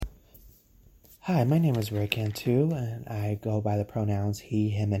Hi, my name is Cantu, and I go by the pronouns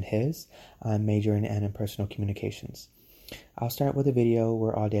he, him, and his. I'm majoring in interpersonal communications. I'll start with a video.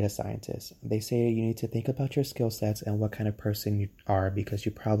 We're all data scientists. They say you need to think about your skill sets and what kind of person you are because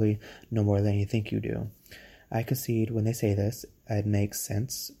you probably know more than you think you do. I concede when they say this, it makes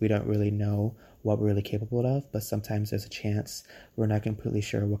sense. We don't really know what we're really capable of, but sometimes there's a chance we're not completely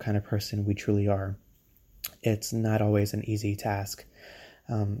sure what kind of person we truly are. It's not always an easy task.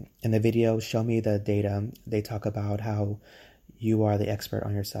 In the video, show me the data. They talk about how you are the expert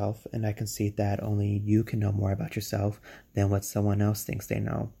on yourself, and I can see that only you can know more about yourself than what someone else thinks they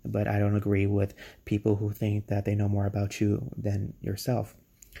know. But I don't agree with people who think that they know more about you than yourself.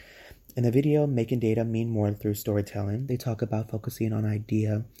 In the video, making data mean more through storytelling. They talk about focusing on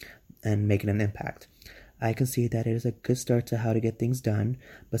idea and making an impact. I can see that it is a good start to how to get things done,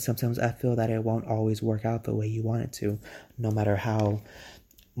 but sometimes I feel that it won't always work out the way you want it to, no matter how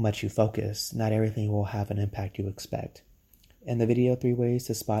much you focus. Not everything will have an impact you expect. In the video, 3 ways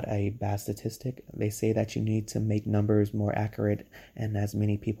to spot a bad statistic, they say that you need to make numbers more accurate and as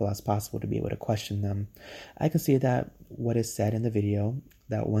many people as possible to be able to question them. I can see that what is said in the video,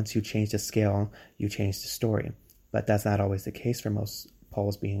 that once you change the scale, you change the story. But that's not always the case for most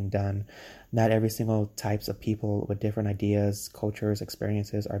polls being done. Not every single types of people with different ideas, cultures,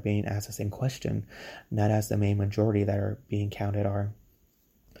 experiences are being asked the same question, not as the main majority that are being counted are.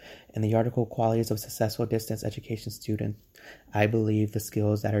 In the article, Qualities of a Successful Distance Education Student, I believe the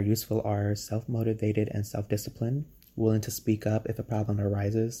skills that are useful are self-motivated and self-disciplined, willing to speak up if a problem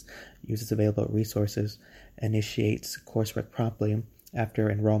arises, uses available resources, initiates coursework promptly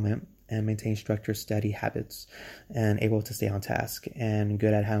after enrollment, and maintains structured study habits, and able to stay on task, and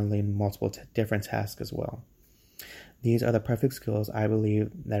good at handling multiple different tasks as well. These are the perfect skills I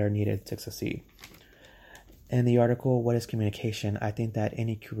believe that are needed to succeed. In the article, What is Communication? I think that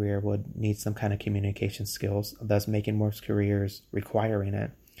any career would need some kind of communication skills, thus making most careers requiring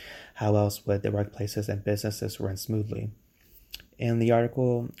it. How else would the workplaces and businesses run smoothly? In the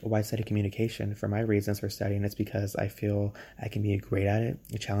article, Why Study Communication? For my reasons for studying, it's because I feel I can be great at it,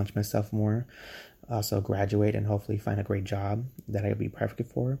 challenge myself more, also graduate and hopefully find a great job that I'd be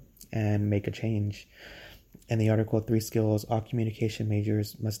perfect for, and make a change. In the article, 3 skills all communication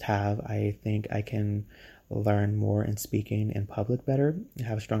majors must have, I think I can learn more in speaking in public better,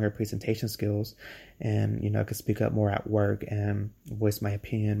 have stronger presentation skills, and could speak up more at work and voice my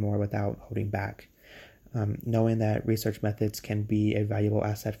opinion more without holding back. Knowing that research methods can be a valuable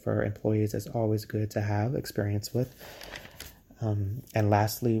asset for employees is always good to have experience with. And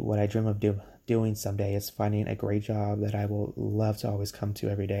lastly, what I dream of doing someday is finding a great job that I will love to always come to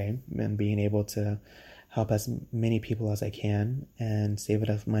every day, and being able to help as many people as I can and save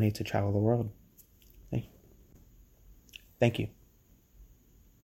enough money to travel the world. Thank you.